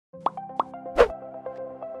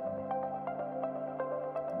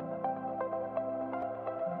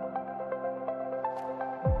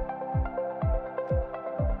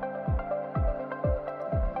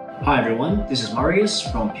Hi everyone, this is Marius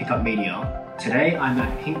from Pickup Media. Today I'm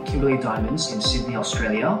at Pink Kimberley Diamonds in Sydney,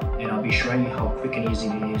 Australia, and I'll be showing you how quick and easy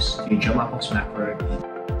it is to do GemLightbox Macro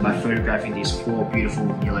by photographing these 4 beautiful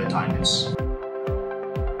yellow diamonds.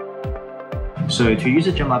 So to use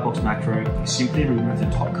the GemLightbox Macro, simply remove the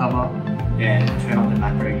top cover and turn on the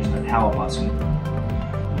macro using the power button.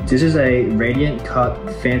 This is a Radiant Cut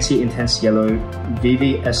Fancy Intense Yellow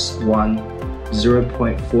VVS1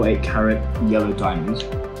 0.48 carat yellow diamond.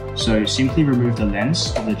 So simply remove the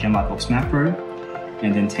lens of the GemLightbox Macro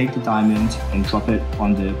and then take the diamond and drop it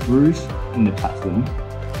on the groove in the platform.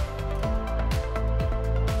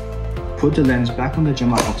 Put the lens back on the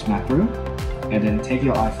GemLightbox Macro and then take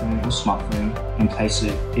your iPhone or smartphone and place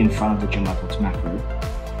it in front of the GemLightbox Macro.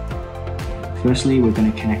 Firstly, we're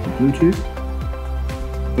going to connect the Bluetooth,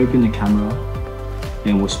 open the camera,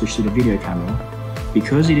 and we'll switch to the video camera.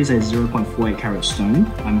 Because it is a 0.48 carat stone,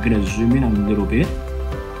 I'm going to zoom in a little bit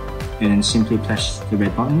and then simply press the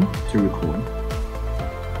red button to record.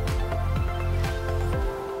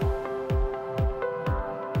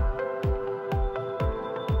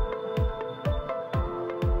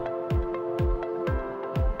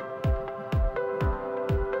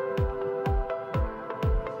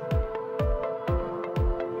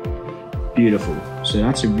 Beautiful. So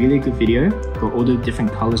that's a really good video. Got all the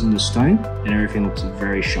different colors in the stone and everything looks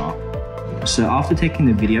very sharp. So after taking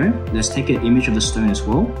the video, let's take an image of the stone as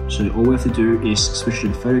well. So all we have to do is switch to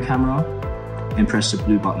the photo camera and press the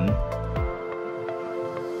blue button.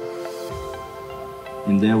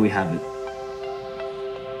 And there we have it.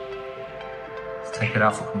 Let's take it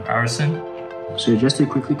out for comparison. So just to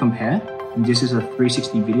quickly compare, this is a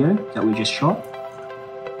 360 video that we just shot.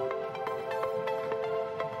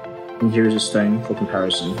 And here is a stone for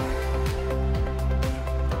comparison.